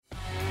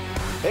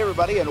Hey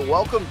everybody, and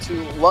welcome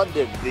to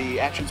London. The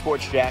Action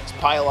Sports Jacks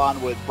pile on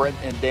with Brent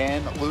and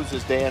Dan.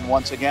 Loses Dan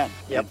once again.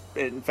 Yep.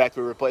 In fact,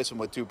 we replace him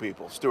with two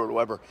people, Stuart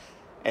Weber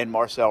and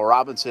Marcel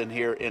Robinson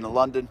here in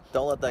London.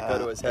 Don't let that go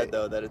to his head,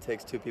 though, that it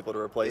takes two people to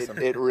replace him.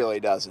 It really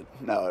doesn't.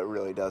 No, it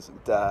really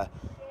doesn't. But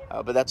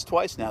that's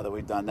twice now that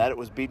we've done that. It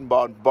was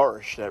Biedenbaugh and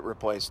Barish that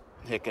replaced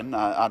Hicken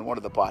on one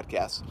of the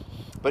podcasts.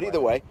 But either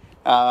way,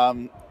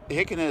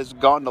 Hicken has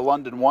gone to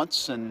London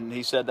once, and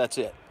he said that's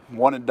it.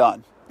 One and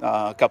done.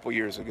 A couple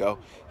years ago,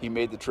 he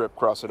made the trip,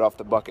 cross it off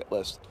the bucket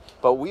list.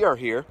 But we are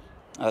here,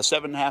 a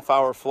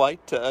 7.5-hour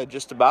flight,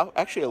 just about,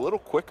 actually a little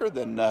quicker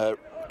than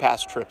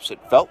past trips, it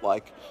felt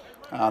like,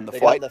 on the They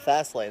flight. got in the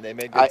fast lane. They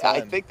made good time.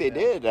 I think they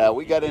did.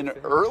 We got in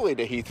early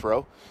to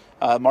Heathrow.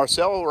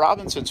 Marcel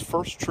Robinson's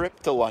first trip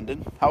to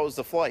London. How was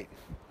the flight?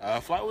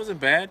 Flight wasn't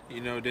bad.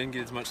 Didn't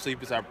get as much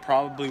sleep as I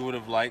probably would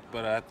have liked,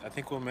 but I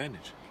think we'll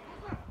manage.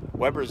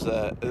 Weber's,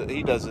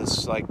 he does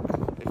this like,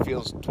 it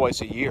feels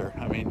twice a year.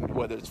 I mean,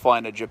 whether it's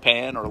flying to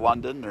Japan or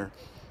London, or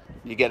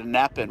you get a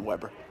nap in,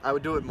 Weber. I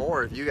would do it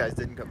more if you guys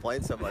didn't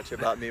complain so much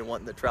about me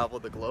wanting to travel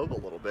the globe a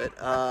little bit.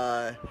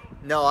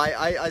 No,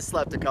 I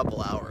slept a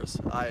couple hours.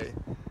 I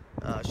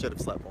should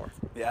have slept more.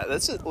 Yeah,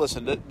 that's it.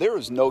 Listen, there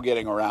is no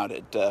getting around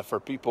it for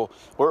people.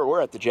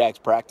 We're at the Jags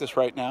practice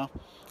right now,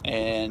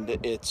 and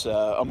it's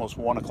almost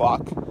 1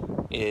 o'clock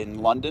in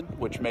London,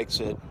 which makes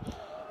it,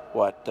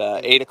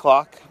 8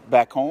 o'clock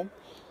back home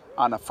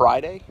on a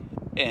Friday.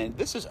 And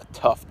this is a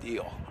tough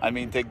deal. I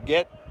mean, to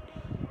get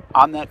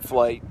on that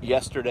flight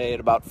yesterday at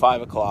about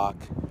 5 o'clock,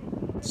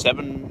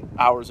 7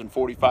 hours and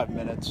 45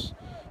 minutes.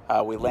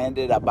 We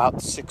landed about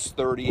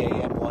 6:30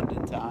 a.m.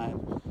 London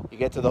time. You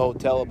get to the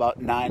hotel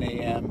about 9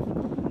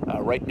 a.m.,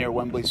 right near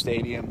Wembley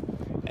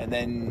Stadium. And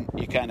then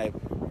you kind of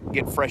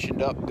get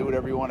freshened up, do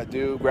whatever you want to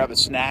do, grab a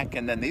snack.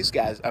 And then these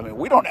guys, I mean,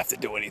 we don't have to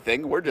do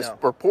anything. We're just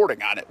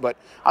reporting on it. But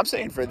I'm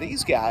saying for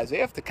these guys, they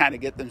have to kind of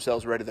get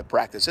themselves ready to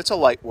practice. It's a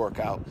light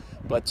workout.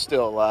 But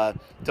still,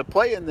 to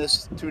play in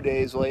this 2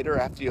 days later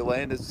after you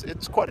land,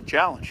 it's quite a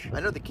challenge. I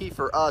know the key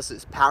for us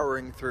is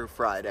powering through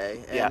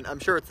Friday, and I'm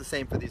sure it's the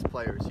same for these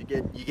players. You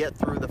get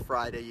through the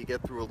Friday, you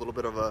get through a little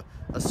bit of a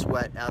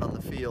sweat out on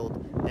the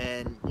field,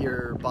 and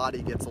your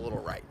body gets a little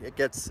right. It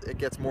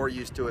gets more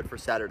used to it for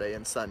Saturday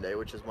and Sunday,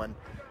 which is when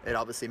it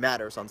obviously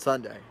matters on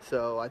Sunday.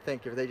 So I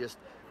think if they just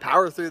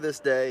power through this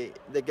day,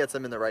 that gets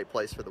them in the right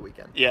place for the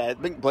weekend. Yeah, I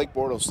think Blake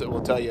Bortles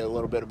will tell you a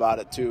little bit about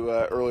it, too.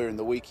 Earlier in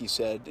the week, he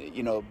said,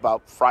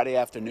 about Friday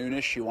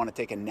afternoonish, you want to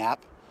take a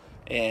nap,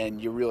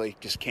 and you really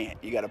just can't.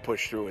 You got to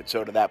push through it,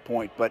 so to that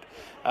point. But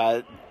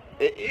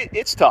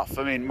it's tough.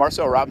 I mean,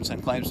 Marcel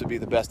Robinson claims to be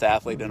the best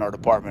athlete in our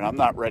department.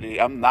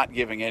 I'm not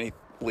giving any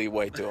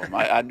leeway to him.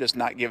 I'm just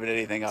not giving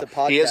anything up. It's a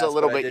podcast, he is a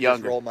little but I bit did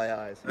younger. Just roll my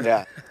eyes.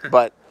 Yeah,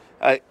 but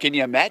can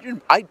you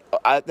imagine?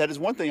 That is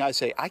one thing I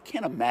say. I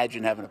can't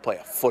imagine having to play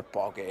a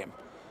football game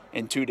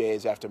in 2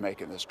 days after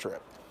making this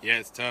trip. Yeah,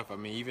 it's tough. I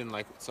mean, even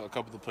a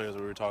couple of the players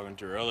we were talking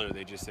to earlier,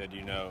 they just said,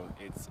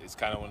 it's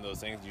kind of one of those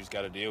things, you just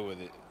got to deal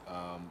with it.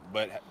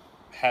 But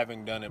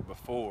having done it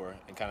before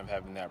and kind of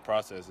having that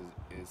process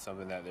is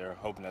something that they're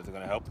hoping that's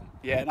going to help them.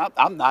 Yeah, and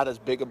I'm not as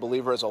big a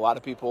believer as a lot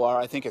of people are.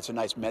 I think it's a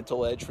nice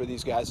mental edge for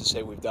these guys to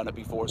say we've done it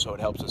before, so it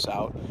helps us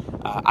out.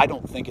 I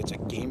don't think it's a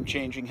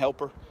game-changing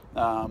helper.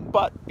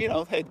 But,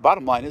 hey, the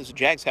bottom line is the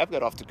Jags have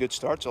got off to good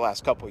starts the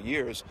last couple of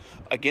years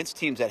against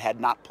teams that had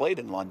not played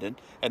in London,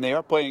 and they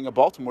are playing a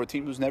Baltimore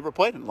team who's never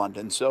played in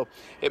London. So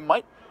it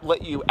might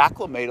let you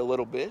acclimate a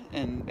little bit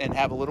and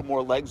have a little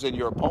more legs than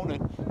your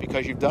opponent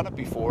because you've done it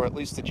before. At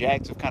least the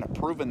Jags have kind of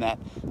proven that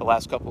the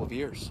last couple of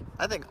years.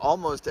 I think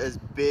almost as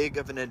big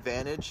of an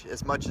advantage,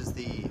 as much as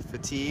the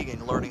fatigue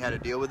and learning how to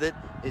deal with it,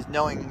 is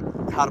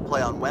knowing how to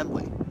play on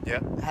Wembley. Yeah.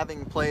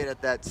 Having played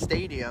at that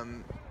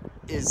stadium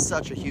is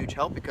such a huge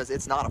help because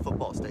it's not a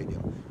football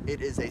stadium.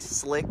 It is a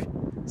slick,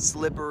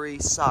 slippery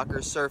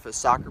soccer surface.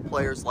 Soccer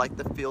players like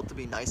the field to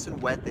be nice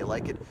and wet. They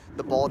like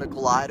the ball to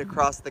glide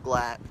across the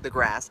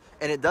grass,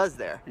 and it does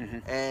there. Mm-hmm.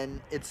 And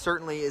it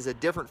certainly is a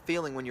different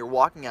feeling when you're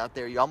walking out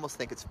there. You almost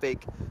think it's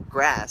fake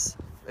grass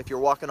if you're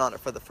walking on it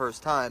for the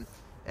first time.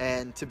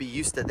 And to be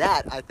used to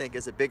that, I think,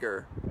 is a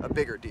bigger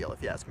deal,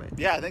 if you ask me.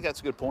 Yeah, I think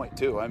that's a good point,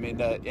 too. I mean,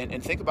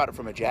 and think about it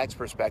from a Jags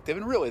perspective,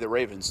 and really the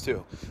Ravens,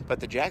 too. But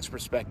the Jags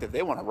perspective,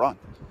 they want to run.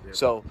 Yep.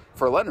 So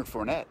for Leonard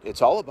Fournette,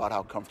 it's all about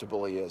how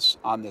comfortable he is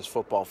on this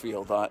football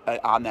field,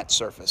 on that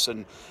surface.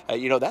 And,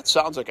 that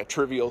sounds like a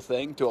trivial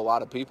thing to a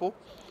lot of people.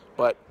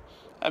 But,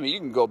 I mean, you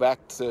can go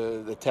back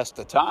to the test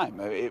of time.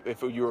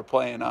 If you were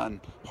playing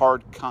on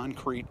hard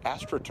concrete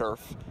AstroTurf,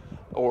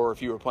 or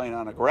if you were playing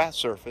on a grass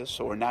surface,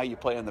 or now you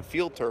play on the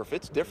field turf,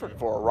 it's different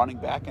for a running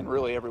back and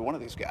really every one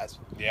of these guys.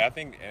 Yeah, I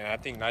think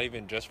not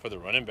even just for the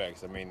running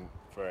backs. I mean,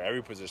 for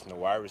every position, the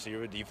wide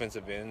receiver,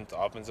 defensive end, the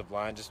offensive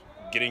line, just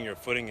getting your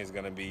footing is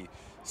going to be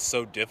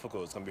so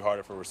difficult. It's going to be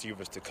harder for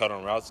receivers to cut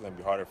on routes. It's going to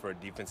be harder for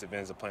defensive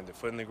ends to plant their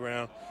foot in the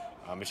ground.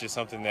 It's just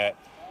something that,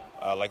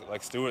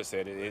 like Stuart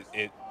said,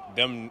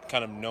 them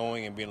kind of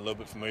knowing and being a little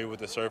bit familiar with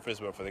the surface,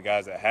 but for the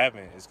guys that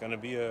haven't, it's going to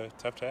be a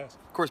tough task.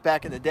 Of course,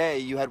 back in the day,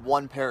 you had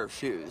one pair of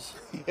shoes.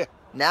 Yeah.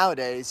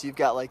 Nowadays, you've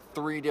got like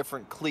 3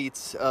 different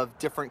cleats of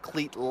different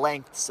cleat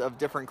lengths of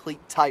different cleat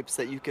types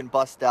that you can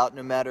bust out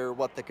no matter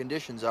what the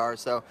conditions are.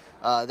 So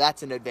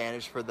that's an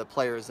advantage for the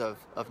players of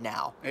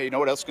now. Hey, you know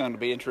what else is going to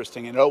be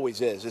interesting? And it always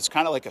is. It's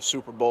kind of like a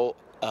Super Bowl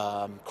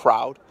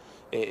crowd.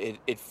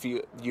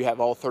 You have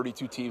all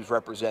 32 teams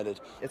represented.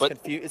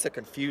 It's a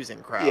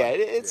confusing crowd. Yeah,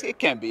 it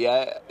can be.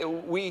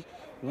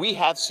 We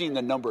have seen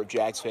the number of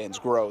Jags fans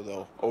grow,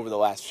 though, over the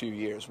last few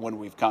years when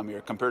we've come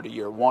here, compared to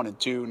year 1 and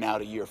 2, now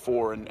to year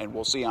 4, and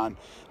we'll see on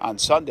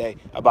Sunday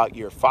about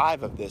year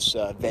 5 of this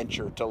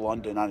venture to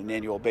London on an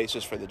annual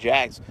basis for the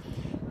Jags.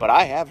 But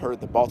I have heard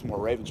the Baltimore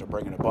Ravens are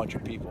bringing a bunch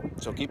of people,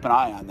 so keep an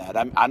eye on that.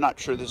 I'm not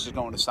sure this is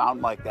going to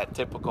sound like that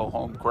typical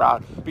home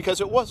crowd,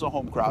 because it was a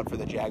home crowd for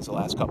the Jags the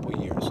last couple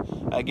of years.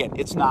 Again,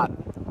 it's not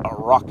a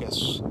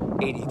raucous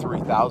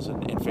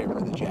 83,000 in favor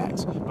of the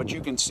Jags, but you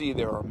can see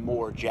there are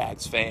more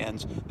Jags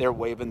fans. They're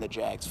waving the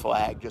Jags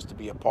flag just to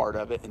be a part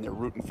of it, and they're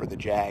rooting for the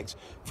Jags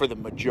for the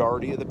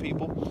majority of the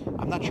people.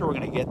 I'm not sure we're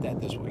going to get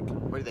that this week.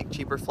 What do you think?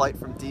 Cheaper flight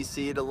from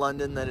D.C. to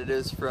London than it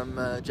is from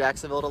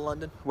Jacksonville to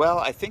London? Well,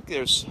 I think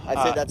there's...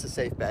 I'd say that's a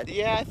safe bet.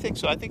 Yeah, I think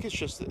so. I think it's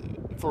just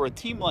for a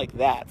team like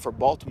that, for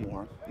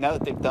Baltimore, now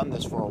that they've done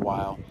this for a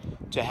while,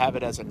 to have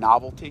it as a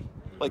novelty.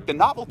 Like, the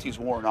novelty's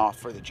worn off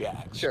for the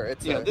Jags. Sure,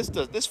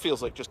 this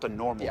feels like just a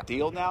normal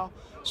deal now.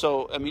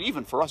 So, I mean,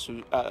 even for us,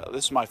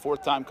 this is my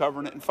 4th time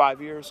covering it in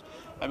 5 years.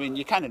 I mean,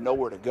 you kind of know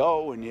where to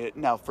go. And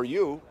now, for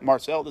you,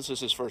 Marcel, this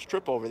is his first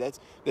trip over.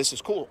 This is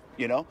cool,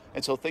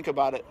 And so think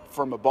about it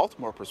from a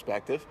Baltimore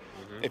perspective.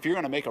 Mm-hmm. If you're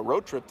going to make a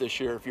road trip this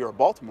year, if you're a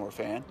Baltimore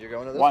fan, you're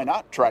going to why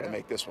not try to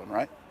make this one,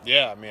 right?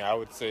 Yeah, I mean, I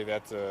would say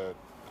that's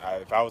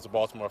if I was a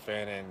Baltimore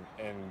fan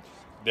and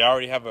they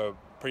already have a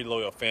pretty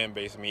loyal fan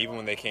base. I mean, even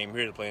when they came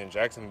here to play in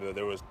Jacksonville,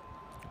 there was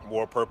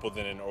more purple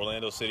than an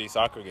Orlando City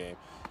soccer game,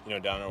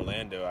 down in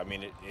Orlando. I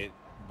mean,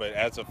 but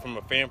from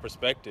a fan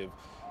perspective,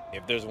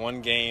 if there's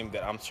one game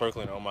that I'm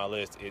circling on my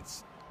list,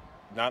 it's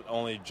not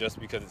only just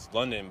because it's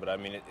London, but I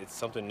mean, it's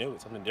something new,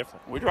 it's something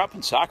different. We're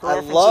dropping soccer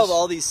references. I love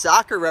all these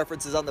soccer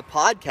references on the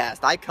podcast.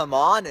 I come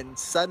on and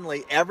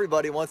suddenly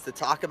everybody wants to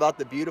talk about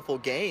the beautiful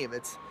game.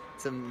 It's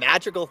a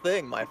magical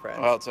thing, my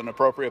friend. Well, it's an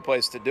appropriate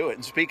place to do it.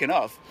 And speaking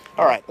of,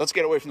 all right, let's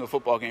get away from the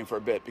football game for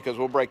a bit, because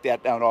we'll break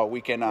that down all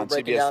weekend on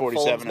CBS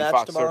 47 and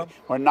Fox tomorrow? 30.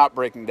 We're not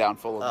breaking down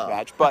Fulham's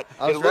match, but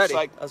it looks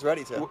like I was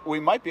ready to. We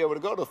might be able to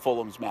go to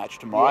Fulham's match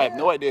tomorrow. I have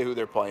no idea who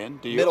they're playing.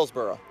 Do you?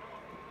 Middlesbrough.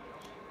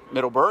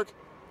 Middleburg?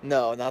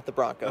 No, not the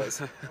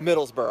Broncos.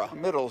 Middlesbrough.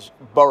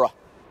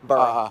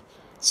 Middlesbrough.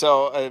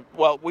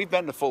 Well, we've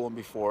been to Fulham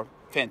before.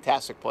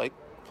 Fantastic place,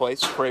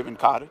 Craven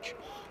Cottage.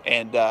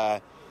 And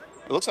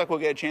it looks like we'll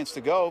get a chance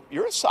to go.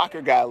 You're a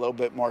soccer guy a little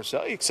bit,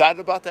 Marcel. You excited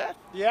about that?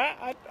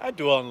 Yeah, I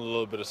do on a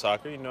little bit of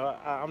soccer.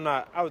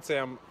 I would say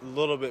I'm a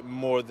little bit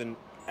more than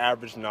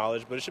average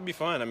knowledge, but it should be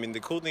fun. I mean, the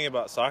cool thing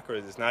about soccer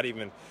is it's not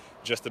even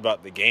just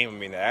about the game. I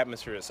mean, the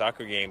atmosphere at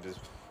soccer games is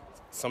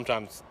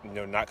sometimes,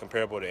 not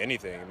comparable to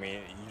anything. I mean,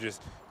 you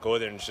just go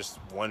there and it's just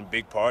one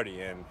big party.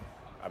 And,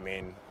 I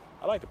mean,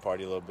 I like to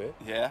party a little bit.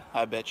 Yeah,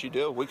 I bet you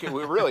do.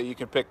 You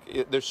can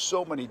pick. There's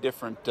so many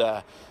different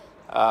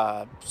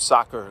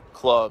soccer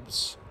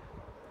clubs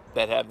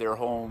that have their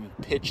home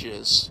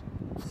pitches.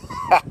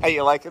 Are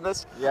you liking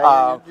this?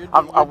 Yeah,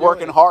 I'm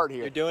working hard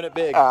here. You're doing it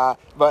big.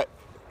 But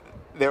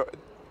they're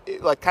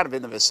kind of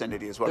in the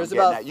vicinity is what I'm getting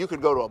at. You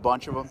could go to a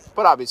bunch of them,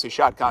 but obviously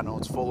Shad Khan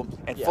owns Fulham.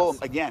 And Fulham,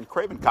 again,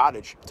 Craven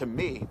Cottage, to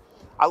me,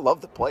 I love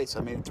the place.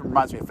 I mean, it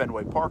reminds me of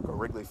Fenway Park or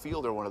Wrigley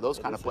Field or one of those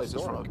kind of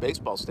places from a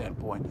baseball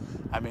standpoint.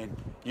 I mean,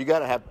 you got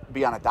to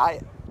be on a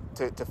diet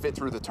to fit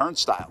through the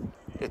turnstile.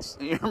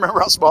 You remember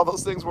how small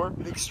those things were?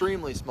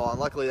 Extremely small, and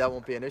luckily that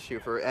won't be an issue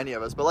for any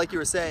of us. But like you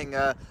were saying,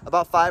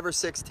 about 5 or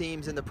 6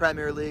 teams in the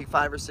Premier League,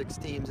 5 or 6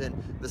 teams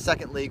in the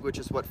second league, which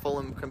is what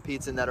Fulham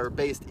competes in, that are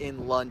based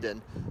in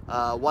London.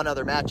 One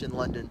other match in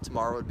London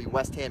tomorrow would be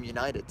West Ham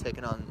United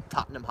taking on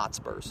Tottenham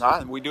Hotspurs.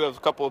 And we do have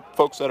a couple of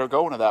folks that are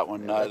going to that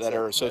one that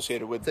are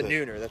associated with it's a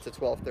nooner. That's a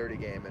 12:30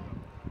 game, and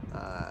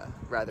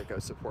rather go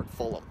support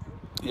Fulham.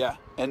 Yeah,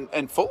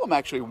 and Fulham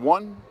actually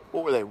won.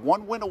 What were they?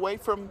 One win away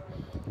from.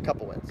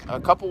 A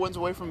couple wins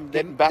away from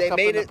getting back up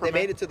in the They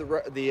made it to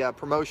the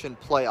promotion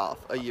playoff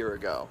a year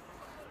ago.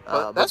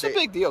 That's a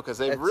big deal because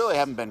they really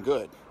haven't been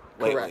good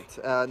lately. Correct.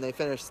 And they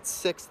finished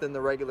 6th in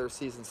the regular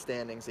season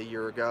standings a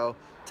year ago.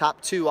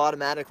 Top 2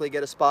 automatically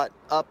get a spot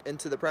up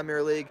into the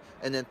Premier League,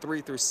 and then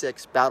 3 through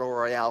 6 battle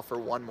royale for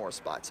one more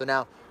spot. So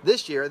now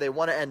this year they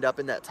want to end up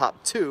in that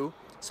top 2,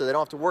 so they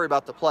don't have to worry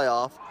about the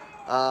playoff.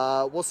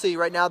 We'll see.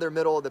 Right now they're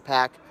middle of the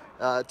pack.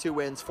 2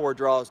 wins, 4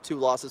 draws, 2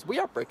 losses. We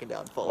are breaking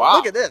down Fulham. Wow.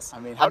 Look at this.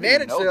 I mean, I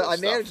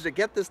managed to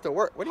get this to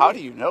work. How do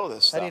you know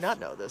this stuff? How do you not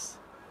know this?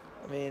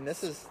 I mean,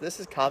 this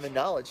is common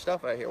knowledge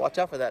stuff right here. Watch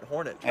out for that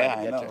hornet. Yeah,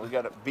 I know. We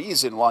got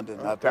bees in London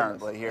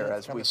apparently here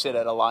as we sit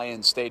at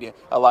Alliance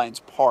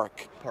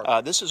Park.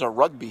 This is a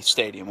rugby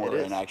stadium we're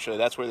in, actually.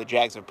 That's where the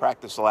Jags have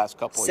practiced the last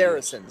couple of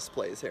years. Saracens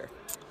plays here.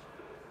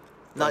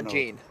 Not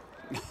Gene.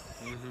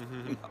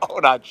 No,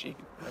 not Gene.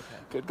 Okay.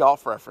 Good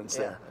golf reference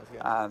Yeah, there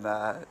that's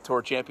on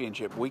Tour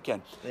Championship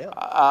weekend. Yeah.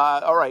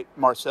 All right,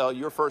 Marcel,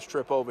 your first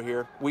trip over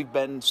here. We've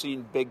been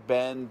seeing Big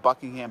Ben,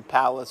 Buckingham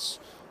Palace.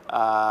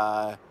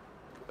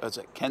 Is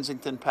it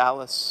Kensington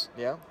Palace?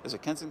 Yeah. Is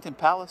it Kensington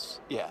Palace?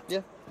 Yeah.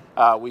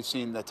 Yeah. We've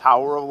seen the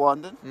Tower of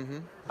London. Mm-hmm.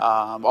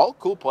 All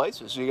cool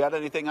places. You got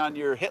anything on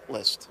your hit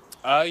list?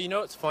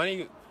 It's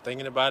funny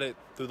thinking about it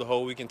through the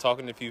whole week and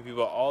talking to a few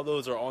people. All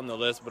those are on the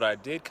list, but I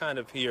did kind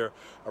of hear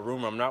a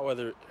rumor. I'm not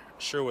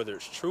sure whether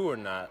it's true or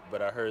not,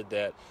 but I heard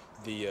that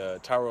the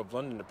Tower of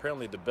London,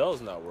 apparently the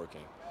bell's not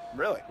working.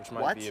 Really? Which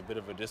might be a bit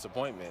of a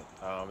disappointment.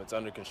 It's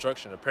under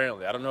construction,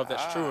 apparently. I don't know if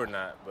that's true or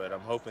not, but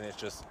I'm hoping it's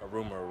just a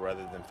rumor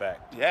rather than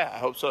fact. Yeah, I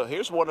hope so.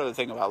 Here's one other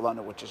thing about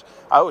London, which is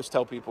I always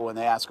tell people when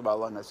they ask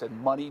about London, I said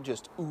money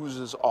just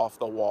oozes off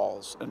the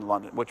walls in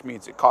London, which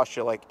means it costs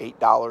you like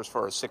 $8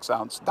 for a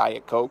 6-ounce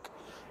Diet Coke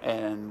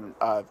and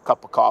a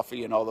cup of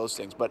coffee and all those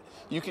things. But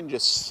you can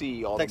just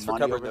see all Thanks the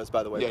money. for covering those,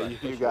 by the way. Yeah,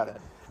 you got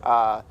it.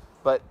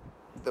 But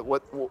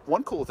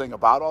one cool thing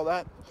about all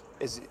that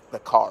is the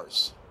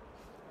cars.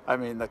 I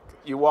mean,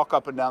 you walk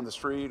up and down the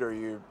street, or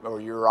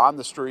you're on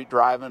the street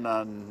driving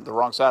on the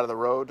wrong side of the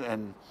road,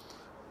 and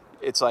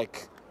it's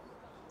like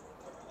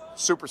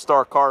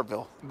superstar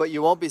Carville. But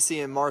you won't be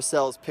seeing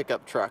Marcel's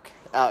pickup truck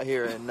out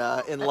here in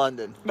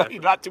London. No,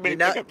 not too many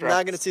pickup trucks. You're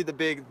not going to see the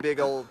big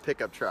old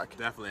pickup truck.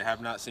 Definitely. I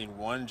have not seen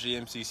one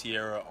GMC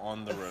Sierra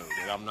on the road,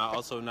 and I'm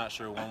also not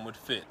sure one would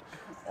fit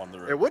on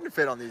the road. It wouldn't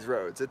fit on these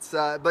roads.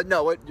 But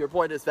no, your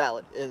point is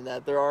valid in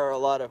that there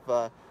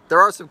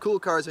are some cool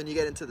cars when you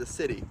get into the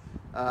city.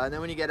 And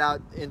then when you get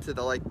out into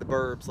the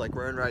burbs like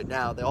we're in right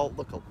now, they all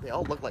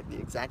look like the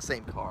exact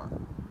same car.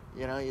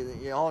 You know,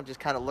 you all just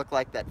kind of look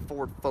like that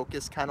Ford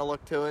Focus kind of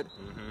look to it,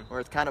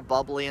 where it's kind of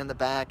bubbly in the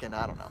back, and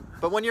I don't know.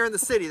 But when you're in the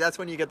city, that's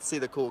when you get to see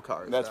the cool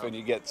cars. That's when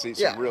you get to see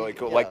some really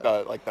cool, like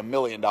the $1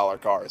 million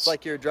cars. It's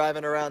like you're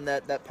driving around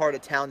that part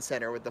of town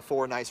center with the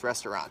 4 nice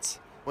restaurants.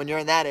 When you're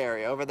in that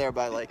area, over there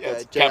by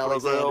J.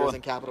 Alexander's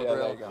and Capitol Grill,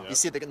 there you go. You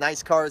see the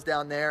nice cars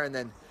down there, and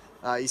then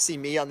you see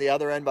me on the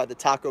other end by the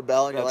Taco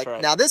Bell, and you're That's like,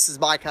 right. Now this is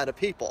my kind of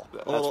people.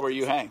 That's where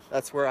you hang.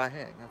 That's where I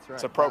hang. That's right.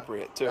 It's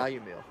appropriate, too.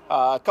 Value meal.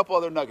 A couple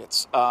other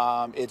nuggets.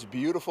 It's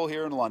beautiful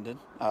here in London.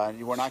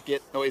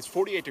 It's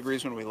 48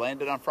 degrees when we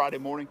landed on Friday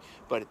morning,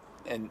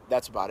 and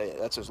that's about it.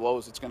 That's as low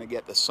as it's going to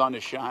get. The sun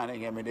is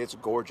shining. I mean, it's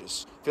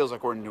gorgeous. Feels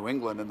like we're in New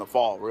England in the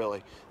fall,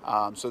 really.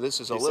 So this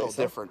is a little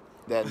different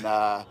than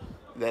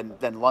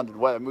London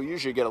weather. We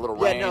usually get a little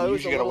rain. No, you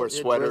usually got to wear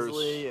sweaters.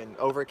 Drizzly and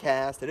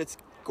overcast, and it's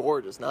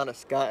gorgeous. Not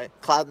a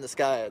cloud in the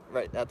sky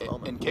right at the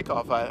moment. In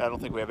kickoff, I don't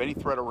think we have any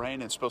threat of rain.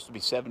 And it's supposed to be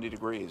 70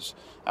 degrees,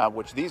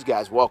 which these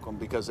guys welcome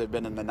because they've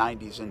been in the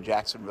 90s in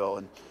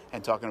Jacksonville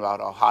and talking about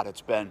how hot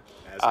it's been.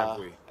 As have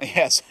we.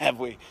 Yes, have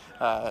we.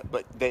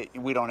 But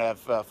we don't have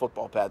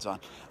football pads on.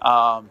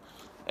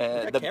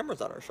 We got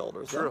cameras on our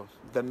shoulders. True.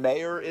 The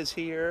mayor is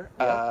here.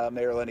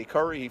 Mayor Lenny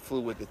Curry. He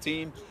flew with the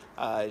team.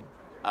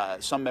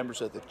 Some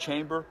members of the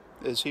chamber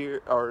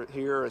are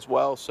here as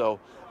well. So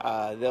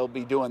they'll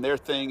be doing their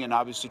thing and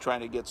obviously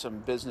trying to get some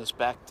business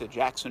back to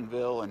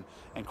Jacksonville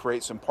and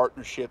create some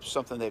partnerships,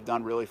 something they've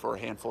done really for a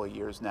handful of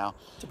years now.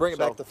 To bring it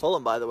back to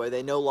Fulham, by the way,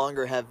 they no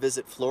longer have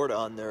Visit Florida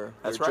on their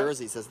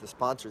jerseys as the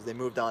sponsors. They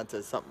moved on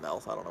to something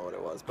else. I don't know what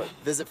it was. But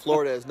Visit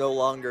Florida is no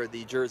longer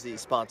the jersey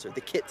sponsor,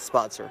 the kit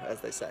sponsor,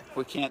 as they say.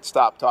 We can't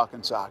stop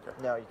talking soccer.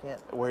 No, you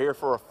can't. We're here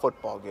for a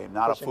football game,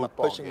 not a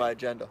football pushing game. my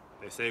agenda.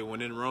 They say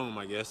when in Rome,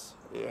 I guess.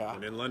 Yeah.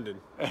 When in London.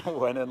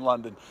 When in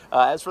London.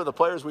 As for the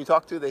players we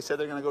talked to, they said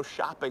they're going to go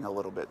shopping a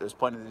little bit. There's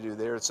plenty to do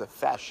there. It's a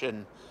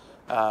fashion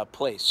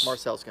place.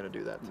 Marcel's going to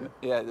do that too.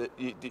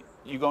 Yeah.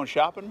 You going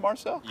shopping,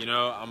 Marcel?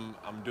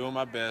 I'm doing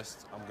my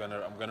best. I'm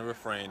gonna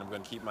refrain. I'm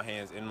gonna keep my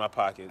hands in my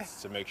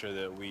pockets to make sure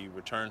that we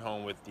return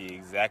home with the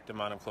exact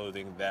amount of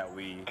clothing that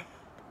we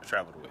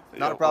traveled with.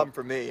 Not a problem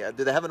for me.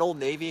 Do they have an Old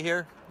Navy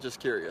here? Just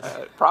curious.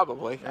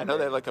 Probably. I know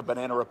they have like a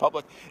Banana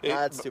Republic.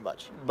 That's too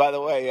much. By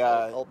the way,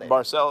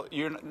 Marcel,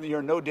 you're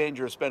in no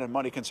danger of spending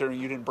money considering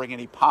you didn't bring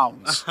any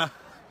pounds.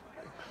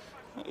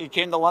 You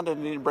came to London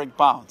and didn't bring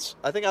pounds.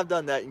 I think I've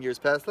done that in years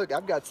past. Look,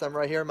 I've got some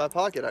right here in my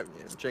pocket. I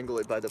jingle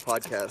it by the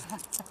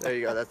podcast. There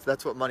you go.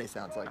 That's what money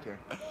sounds like here.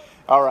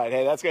 All right.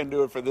 Hey, that's going to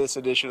do it for this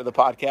edition of the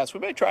podcast. We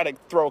may try to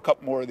throw a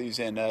couple more of these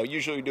in.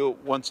 Usually we do it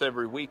once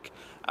every week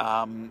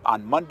on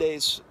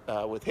Mondays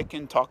with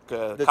Hicken, talk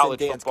college football.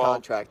 That's in Dan's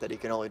contract that he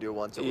can only do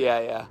once a week.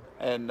 Yeah.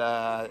 And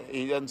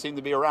he doesn't seem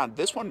to be around.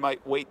 This one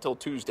might wait till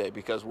Tuesday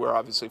because we're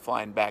obviously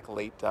flying back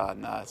late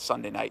on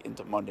Sunday night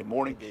into Monday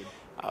morning. Indeed.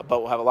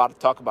 But we'll have a lot to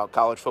talk about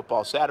college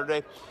football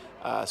Saturday.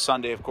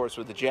 Sunday, of course,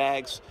 with the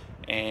Jags.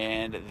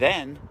 And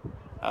then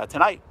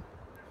tonight,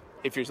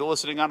 if you're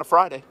listening on a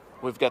Friday,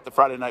 we've got the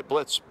Friday Night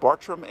Blitz,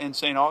 Bartram and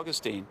St.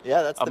 Augustine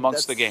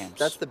amongst the games.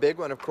 That's the big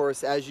one, of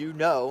course. As you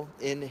know,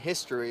 in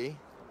history,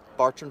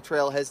 Bartram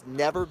Trail has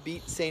never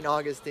beat St.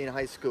 Augustine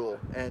High School.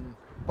 And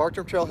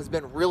Bartram Trail has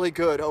been really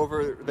good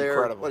over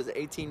their,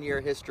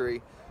 18-year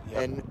history.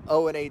 Yep. And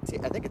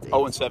 0-18, I think it's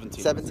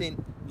 0-17.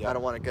 17? I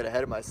don't want to get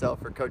ahead of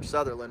myself for Coach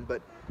Sutherland,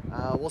 but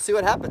we'll see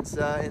what happens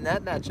in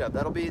that matchup.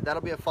 That'll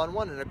be a fun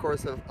one, and of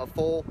course a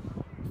full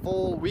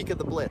week of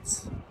the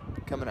Blitz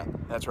coming up.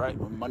 That's right.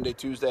 Monday,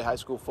 Tuesday, high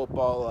school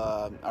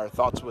football. Our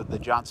thoughts with the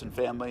Johnson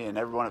family and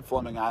everyone at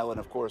Fleming Island,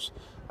 of course,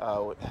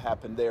 what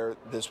happened there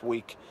this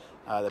week.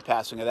 The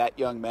passing of that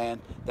young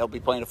man. They'll be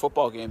playing a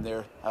football game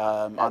there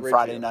on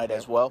Friday night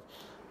as well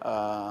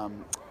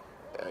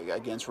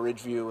against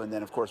Ridgeview, and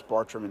then, of course,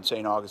 Bartram and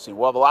St. Augustine.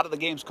 We'll have a lot of the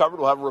games covered.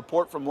 We'll have a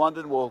report from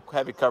London. We'll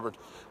have it covered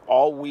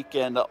all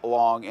weekend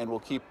long, and we'll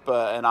keep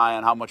an eye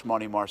on how much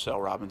money Marcel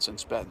Robinson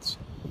spends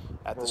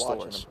at the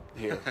stores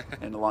here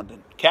in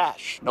London.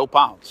 Cash, no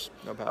pounds,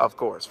 of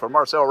course. For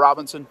Marcel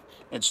Robinson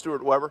and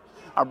Stuart Weber,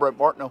 I'm Brent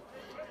Martineau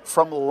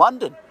from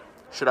London,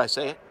 should I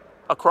say it,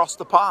 across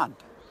the pond.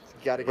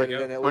 Got to get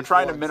it in at least We're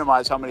trying once. to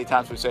minimize how many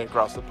times we say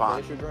across the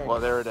pond.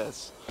 Well, there it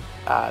is.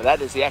 That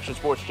is the Action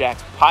Sports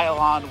Jacks Pile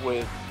On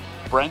with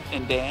Brent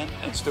and Dan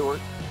and Stuart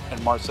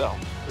and Marcel.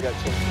 We got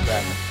to change the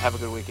back. Have a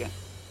good weekend.